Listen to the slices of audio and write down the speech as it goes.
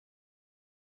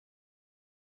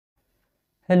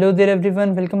Hello there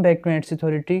everyone, welcome back to Ants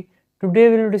Authority. Today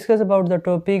we will discuss about the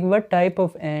topic what type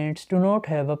of ants do not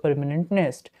have a permanent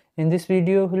nest. In this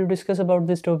video we will discuss about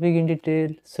this topic in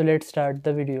detail, so let's start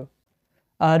the video.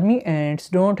 Army ants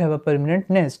don't have a permanent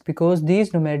nest because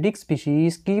these nomadic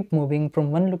species keep moving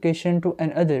from one location to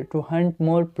another to hunt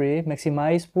more prey,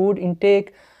 maximize food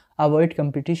intake, avoid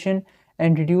competition,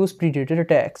 and reduce predator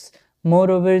attacks.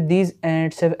 Moreover, these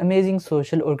ants have amazing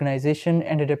social organization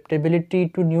and adaptability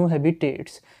to new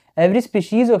habitats. Every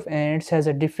species of ants has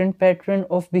a different pattern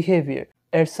of behavior,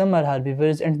 as some are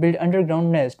herbivores and build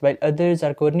underground nests, while others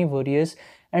are carnivorous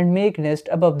and make nests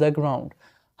above the ground.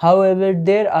 However,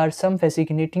 there are some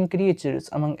fascinating creatures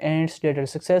among ants that are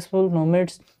successful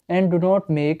nomads and do not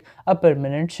make a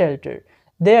permanent shelter.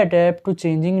 They adapt to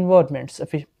changing environments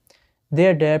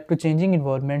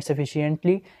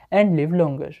efficiently and live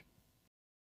longer.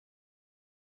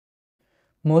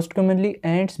 Most commonly,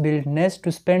 ants build nests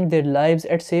to spend their lives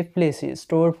at safe places,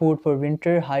 store food for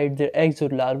winter, hide their eggs or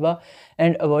larvae,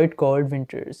 and avoid cold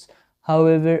winters.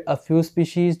 However, a few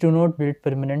species do not build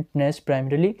permanent nests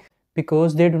primarily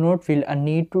because they do not feel a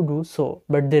need to do so,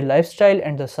 but their lifestyle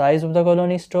and the size of the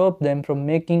colony stop them from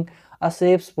making a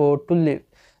safe spot to live.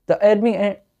 The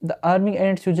army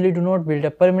ants usually do not build a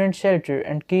permanent shelter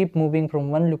and keep moving from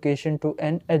one location to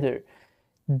another.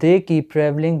 They keep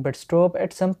traveling but stop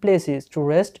at some places to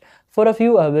rest for a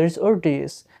few hours or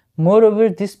days. Moreover,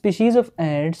 this species of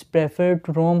ants prefer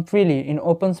to roam freely in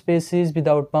open spaces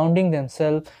without bounding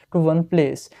themselves to one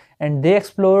place, and they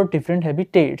explore different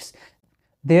habitats.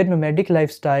 Their nomadic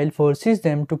lifestyle forces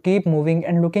them to keep moving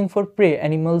and looking for prey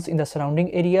animals in the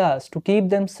surrounding areas to keep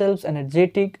themselves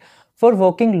energetic for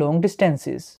walking long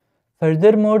distances.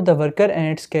 Furthermore, the worker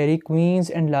ants carry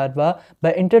queens and larvae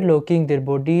by interlocking their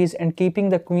bodies and keeping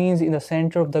the queens in the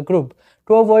center of the group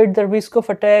to avoid the risk of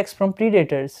attacks from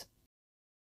predators.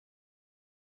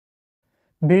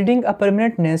 Building a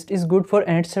permanent nest is good for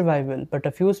ant survival, but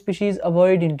a few species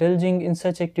avoid indulging in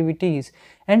such activities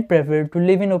and prefer to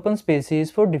live in open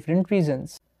spaces for different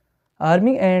reasons.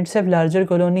 Army ants have larger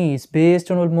colonies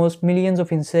based on almost millions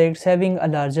of insects having a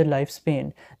larger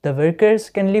lifespan. The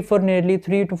workers can live for nearly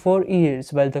 3 to 4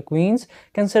 years, while the queens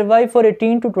can survive for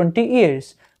 18 to 20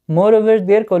 years. Moreover,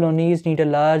 their colonies need a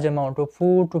large amount of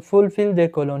food to fulfill their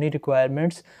colony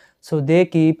requirements, so they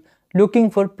keep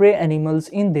looking for prey animals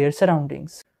in their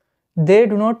surroundings. They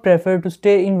do not prefer to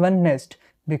stay in one nest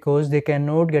because they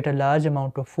cannot get a large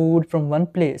amount of food from one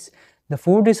place. The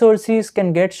food resources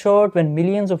can get short when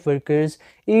millions of workers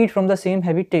eat from the same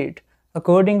habitat.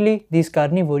 Accordingly, these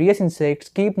carnivorous insects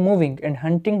keep moving and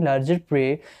hunting larger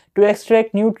prey to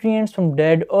extract nutrients from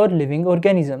dead or living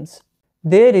organisms.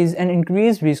 There is an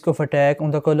increased risk of attack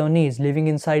on the colonies living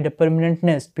inside a permanent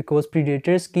nest because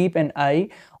predators keep an eye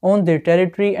on their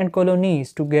territory and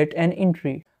colonies to get an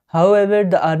entry. However,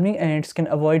 the army ants can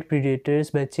avoid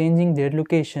predators by changing their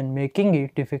location, making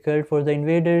it difficult for the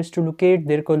invaders to locate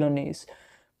their colonies.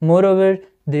 Moreover,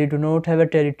 they do not have a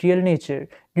territorial nature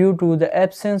due to the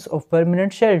absence of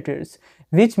permanent shelters,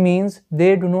 which means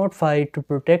they do not fight to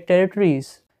protect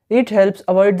territories. It helps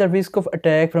avoid the risk of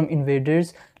attack from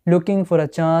invaders looking for a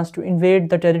chance to invade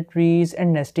the territories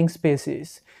and nesting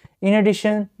spaces. In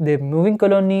addition, their moving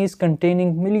colonies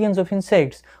containing millions of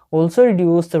insects also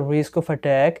reduce the risk of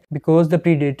attack because the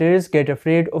predators get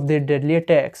afraid of their deadly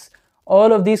attacks.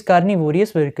 All of these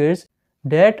carnivorous workers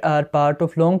that are part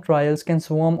of long trials can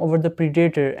swarm over the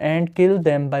predator and kill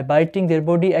them by biting their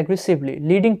body aggressively,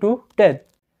 leading to death.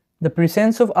 The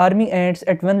presence of army ants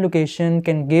at one location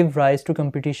can give rise to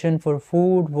competition for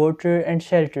food, water, and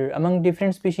shelter among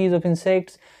different species of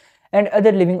insects and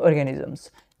other living organisms.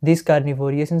 These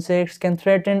carnivorous insects can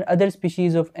threaten other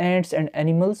species of ants and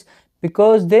animals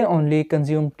because they only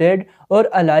consume dead or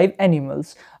alive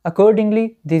animals.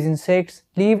 Accordingly, these insects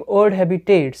leave old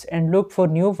habitats and look for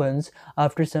new ones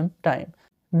after some time,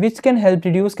 which can help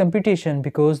reduce competition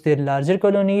because their larger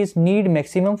colonies need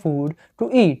maximum food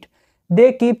to eat.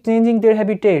 They keep changing their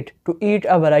habitat to eat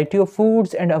a variety of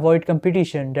foods and avoid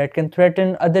competition that can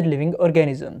threaten other living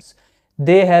organisms.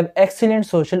 They have excellent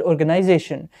social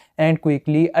organization and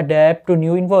quickly adapt to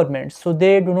new environments, so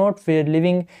they do not fear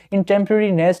living in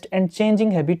temporary nests and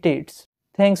changing habitats.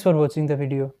 Thanks for watching the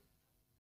video.